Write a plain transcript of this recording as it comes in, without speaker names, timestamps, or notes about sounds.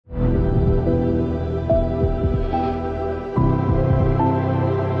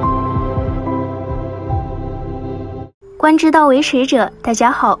观之道为实者，大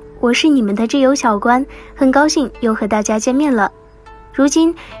家好，我是你们的挚友小观，很高兴又和大家见面了。如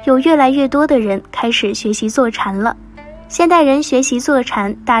今有越来越多的人开始学习坐禅了。现代人学习坐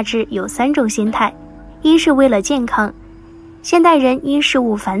禅大致有3种心态，一是为了健康。现代人因事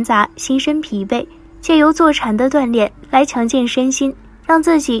物繁杂，心身疲惫，借由坐禅的锻炼来强健身心，让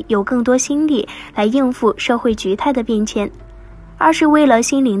自己有更多心力来应付社会局态的变迁。二是为了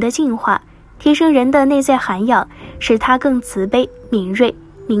心灵的净化，提升人的内在涵养，使他更慈悲、敏锐、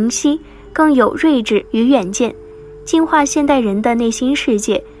明晰，更有睿智与远见，净化现代人的内心世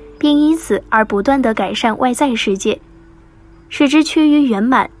界，并因此而不断地改善外在世界，使之趋于圆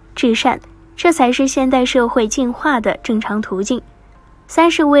满、至善，这才是现代社会进化的正常途径。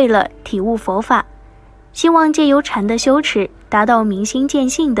三是为了体悟佛法，希望借由禅的修持，达到明心见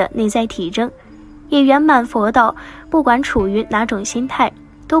性的内在体证，以圆满佛道，不管处于哪种心态，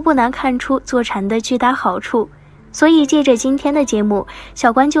都不难看出坐禅的巨大好处。所以借着今天的节目，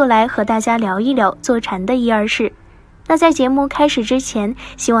小观就来和大家聊一聊坐禅的一二事。那在节目开始之前，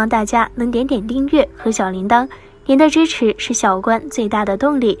希望大家能点点订阅和小铃铛，您的支持是小观最大的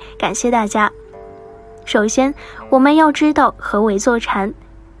动力，感谢大家。首先，我们要知道何为坐禅。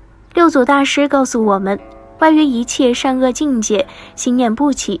六祖大师告诉我们，外于一切善恶境界，心念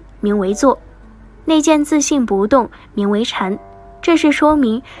不起，名为坐；内见自性不动，名为禅。这是说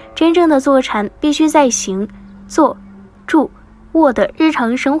明，真正的坐禅必须在行、坐、住、卧的日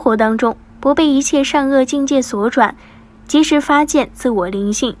常生活当中，不被一切善恶境界所转，及时发现自我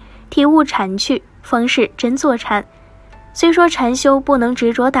灵性，体悟禅趣，方是真坐禅。虽说禅修不能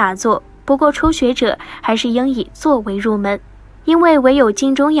执着打坐，不过初学者还是应以坐为入门，因为唯有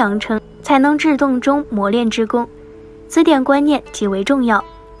静中养成，才能至动中磨练之功。此点观念极为重要。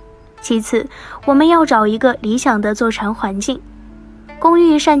其次，我们要找一个理想的坐禅环境。工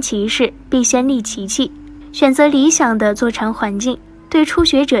欲善其事，必先利其器。选择理想的坐禅环境，对初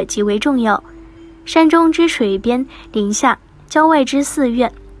学者极为重要。山中之水边、林下、郊外之寺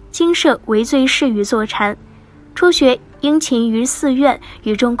院、精舍为最适于坐禅。初学应勤于寺院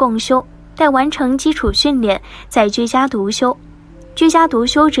与众共修，待完成基础训练，再居家独修。居家独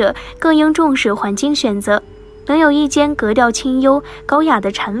修者更应重视环境选择，能有一间格调清幽、高雅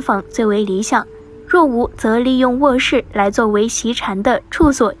的禅房最为理想。若无，则利用卧室来作为习禅的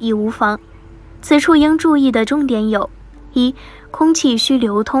处所亦无妨。此处应注意的重点有：一、空气需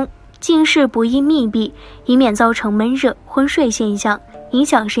流通，静室不宜密闭，以免造成闷热、昏睡现象，影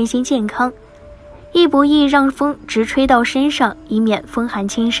响身心健康。亦不宜让风直吹到身上，以免风寒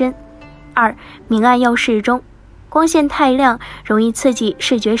侵身。二、明暗要适中，光线太亮容易刺激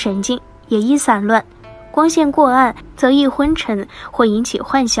视觉神经，也易散乱；光线过暗则易昏沉或引起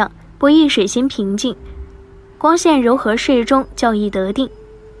幻象，不易使心平静。光线柔和适中，较易得定。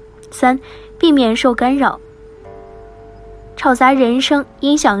三、避免受干扰，吵杂人声、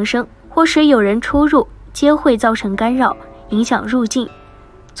音响声或使有人出入，皆会造成干扰，影响入静。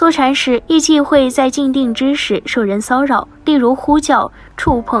坐禅时亦忌讳在静定之时受人骚扰，例如呼叫、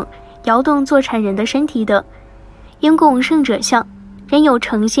触碰、摇动坐禅人的身体等。应供圣者像，人有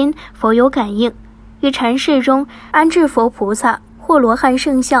诚心，佛有感应。于禅室中安置佛菩萨或罗汉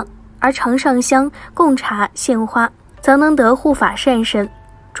圣像，而常上香、供茶、献花，则能得护法善神，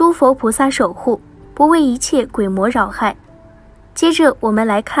诸佛菩萨守护，不为一切鬼魔扰害。接着我们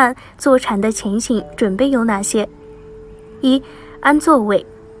来看坐禅的前行准备有哪些。一、安座位。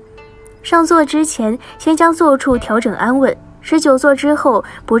上座之前，先将坐处调整安稳，使久坐之后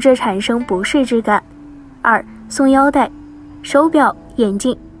不致产生不适之感。二、松腰带。手表、眼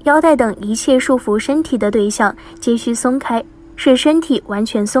镜、腰带等一切束缚身体的对象皆需松开，使身体完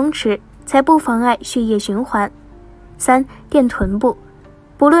全松弛，才不妨碍血液循环。三、垫臀部。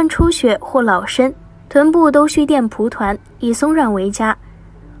不论初学或老身，臀部都需垫蒲团，以松软为佳。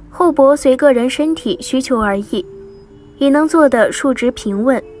后脖随个人身体需求而异，以能坐得竖直平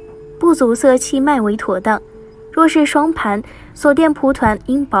稳，不阻塞气脉为妥当。若是双盘，所垫蒲团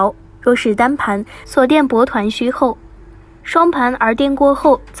应薄；若是单盘，所垫薄团须厚。双盘而垫过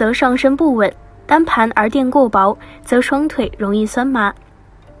厚，则上身不稳；单盘而垫过薄，则双腿容易酸麻。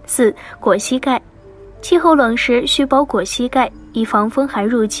四、裹膝盖。气候冷时需包裹膝盖，以防风寒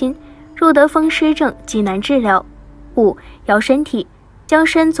入侵，若得风湿症极难治疗。五、摇身体。将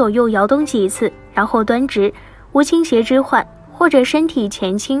身左右摇动几次，然后端直，无倾斜之患，或者身体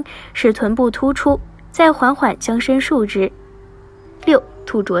前倾，使臀部突出，再缓缓将身竖直。六、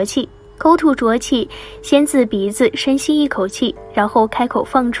吐浊气。口吐浊气，先自鼻子深吸一口气，然后开口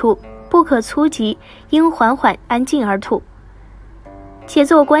放出，不可粗急，应缓缓安静而吐。且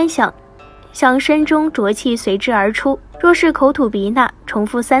做观想，想身中浊气随之而出，若是口吐鼻纳，重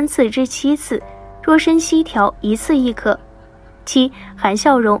复3次至7次，若身细调，一次亦可。7. 含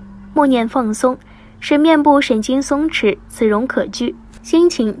笑容，默念放松，使面部神经松弛，自容可掬，心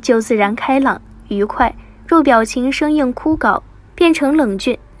情就自然开朗愉快。若表情生硬枯槁，变成冷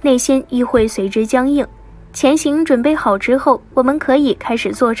峻，内心亦会随之僵硬。前行准备好之后，我们可以开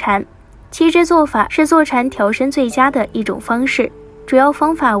始坐禅。7支坐法是坐禅调身最佳的一种方式，主要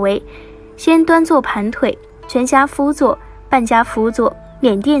方法为：先端坐盘腿，全家趺坐、半家趺坐、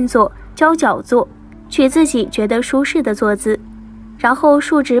缅甸坐、交脚坐，取自己觉得舒适的坐姿，然后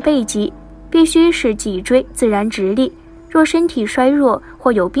竖直背脊，必须使脊椎自然直立。若身体衰弱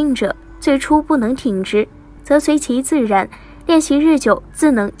或有病者，最初不能挺直，则随其自然，练习日久，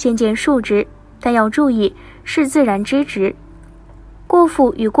自能渐渐竖直，但要注意是自然之直。过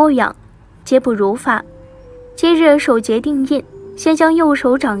俯与过仰皆不如法。接着手结定印，先将右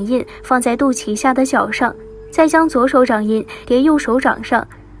手掌印放在肚脐下的角上，再将左手掌印叠右手掌上，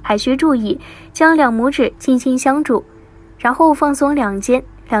还需注意将两拇指轻轻相拄，然后放松两肩，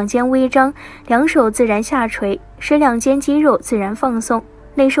两肩微张，两手自然下垂，使两肩肌肉自然放松，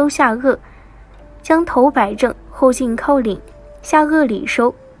内收下颚，将头摆正，后颈靠领，下颚里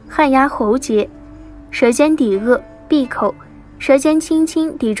收，汗压喉结，舌尖抵腭闭口，舌尖轻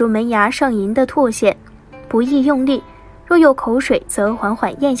轻抵住门牙上龈的唾腺，不宜用力，若有口水则缓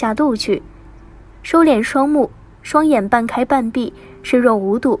缓咽下肚去。收敛双目，双眼半开半闭，视若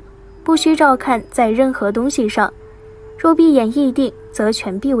无睹，不需照看在任何东西上。若闭眼意定，则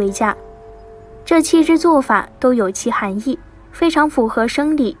全闭为佳。这7支坐法都有其含义，非常符合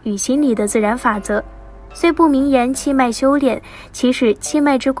生理与心理的自然法则。虽不明言气脉修炼，其实气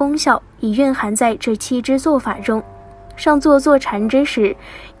脉之功效已蕴含在这7支坐法中。上坐坐禅之时，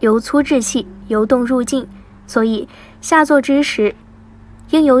由粗至细，由动入静，所以下坐之时，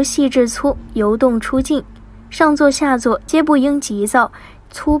应由细至粗，由动出静。上坐下坐皆不应急躁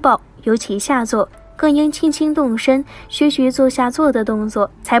粗暴，尤其下坐更应轻轻动身，徐徐坐下坐的动作，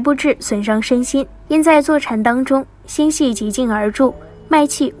才不致损伤身心。因在坐禅当中，心系极静而住，脉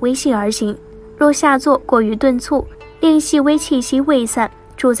气微细而行。若下坐过于顿促，令细微气息未散，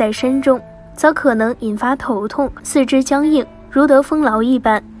住在身中，则可能引发头痛，四肢僵硬，如得风劳一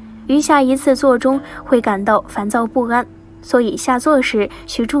般，于下一次坐中会感到烦躁不安。所以下坐时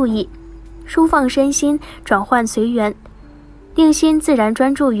需注意舒放身心，转换随缘，令心自然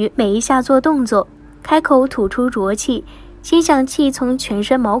专注于每一下坐动作，开口吐出浊气，心想气从全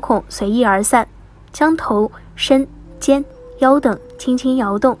身毛孔随意而散，将头、身、肩、腰等轻轻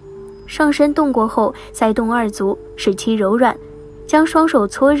摇动，上身动过后再动二足，使其柔软，将双手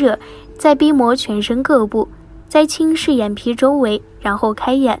搓热，再逼摩全身各部，再轻视眼皮周围，然后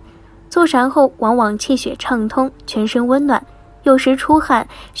开眼。坐禅后往往气血畅通，全身温暖，有时出汗，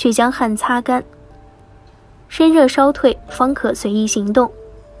需将汗擦干，身热烧退，方可随意行动。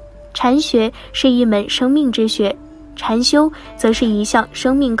禅学是一门生命之学，禅修则是一项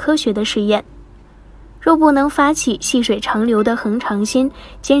生命科学的实验。若不能发起细水长流的恒常心、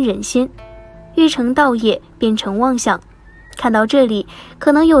坚忍心，欲成道业，便成妄想。看到这里，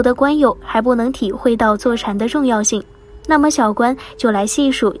可能有的观友还不能体会到坐禅的重要性，那么小观就来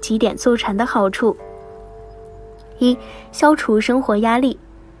细数几点坐禅的好处。1. 消除生活压力。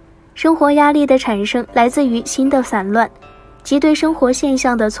生活压力的产生来自于心的散乱，即对生活现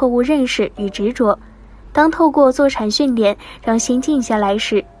象的错误认识与执着。当透过坐禅训练让心静下来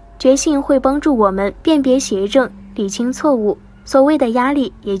时，觉性会帮助我们辨别邪正，理清错误，所谓的压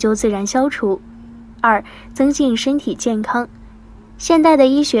力也就自然消除。2. 增进身体健康。现代的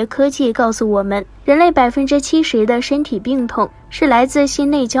医学科技告诉我们，人类70%的身体病痛是来自心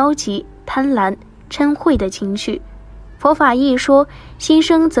内焦急、贪婪、嗔恚的情绪。佛法亦说，心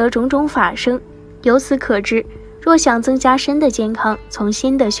生则种种法生。由此可知，若想增加身的健康，从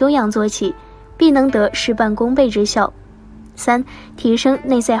心的修养做起，必能得事半功倍之效。3. 提升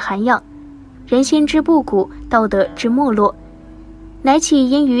内在涵养。人心之不古，道德之没落，乃起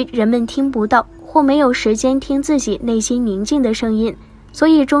因于人们听不到或没有时间听自己内心宁静的声音，所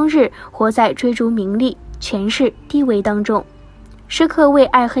以终日活在追逐名利、权势、地位当中，时刻为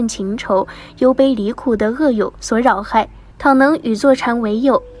爱恨情仇、忧悲离苦的恶友所扰害。倘能与坐禅为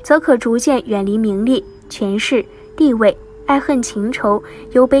友，则可逐渐远离名利、权势、地位、爱恨情仇、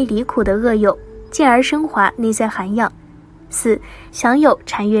忧悲离苦的恶友，进而升华内在涵养。4. 享有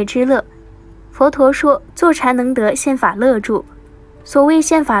禅悦之乐。佛陀说，坐禅能得宪法乐住。所谓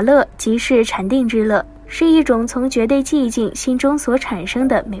宪法乐，即是禅定之乐，是一种从绝对寂静心中所产生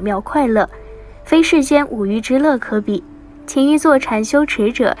的美妙快乐，非世间五欲之乐可比。勤于坐禅修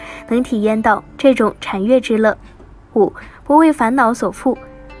持者能体验到这种禅悦之乐。5. 不为烦恼所缚。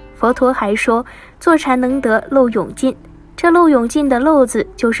佛陀还说，坐禅能得漏涌尽。这漏涌尽的漏字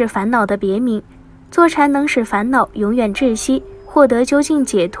就是烦恼的别名。坐禅能使烦恼永远窒息，获得究竟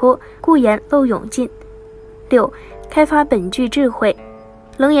解脱，故言漏永尽。6. 开发本具智慧。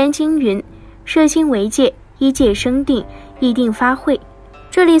楞严经云：摄心为戒，依戒生定，依定发慧。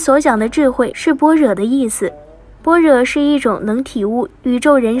这里所讲的智慧是般若的意思。般若是一种能体悟宇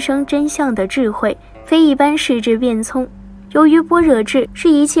宙人生真相的智慧，非一般视之变聪。由于般若智是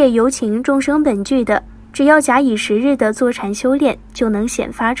一切有情众生本具的，只要假以时日的坐禅修炼，就能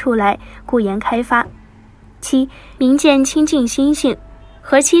显发出来，故言开发。7. 明见清净心性，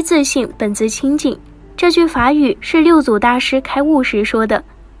何其自性本自清净。这句法语是六祖大师开悟时说的。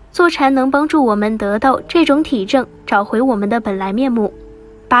坐禅能帮助我们得到这种体证，找回我们的本来面目。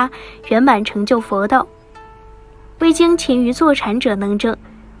8. 圆满成就佛道。未经勤于坐禅者能证，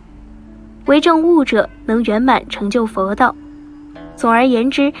为证悟者能圆满成就佛道。总而言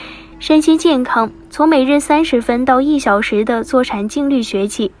之，身心健康，从每日30分到1小时的坐禅静虑学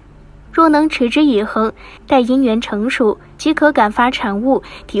起，若能持之以恒，待因缘成熟，即可感发禅悟，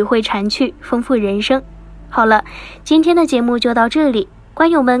体会禅趣，丰富人生。好了，今天的节目就到这里，观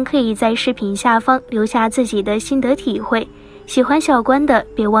友们可以在视频下方留下自己的心得体会，喜欢小观的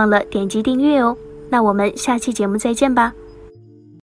别忘了点击订阅哦。那我们下期节目再见吧。